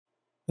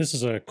This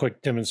is a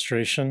quick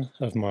demonstration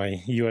of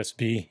my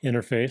USB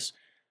interface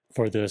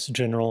for this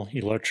general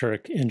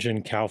electric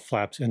engine cowl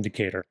flaps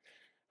indicator.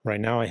 Right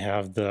now I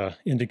have the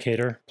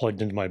indicator plugged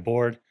into my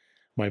board.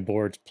 My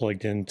board's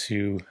plugged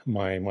into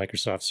my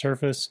Microsoft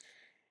Surface,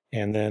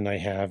 and then I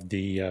have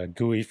the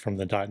GUI from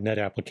the .NET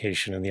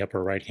application in the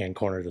upper right-hand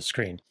corner of the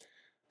screen.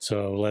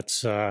 So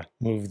let's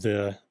move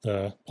the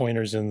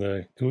pointers in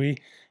the GUI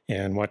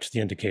and watch the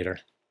indicator.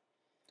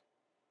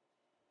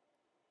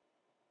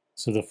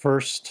 So the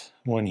first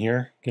one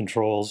here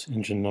controls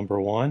engine number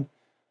 1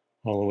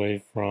 all the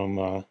way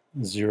from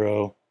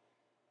 0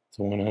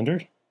 to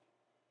 100.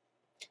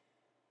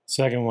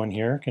 Second one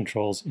here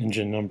controls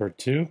engine number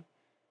 2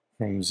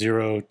 from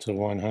 0 to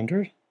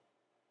 100.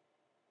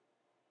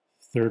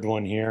 Third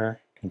one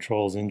here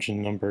controls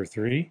engine number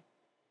 3.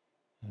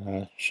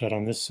 Shut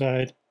on this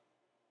side,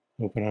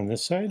 open on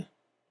this side.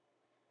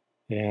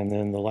 And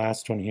then the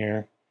last one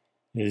here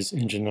is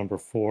engine number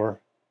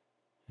 4.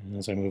 And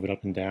as I move it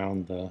up and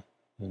down, the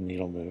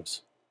needle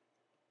moves.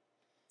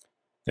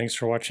 Thanks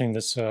for watching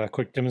this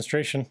quick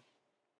demonstration.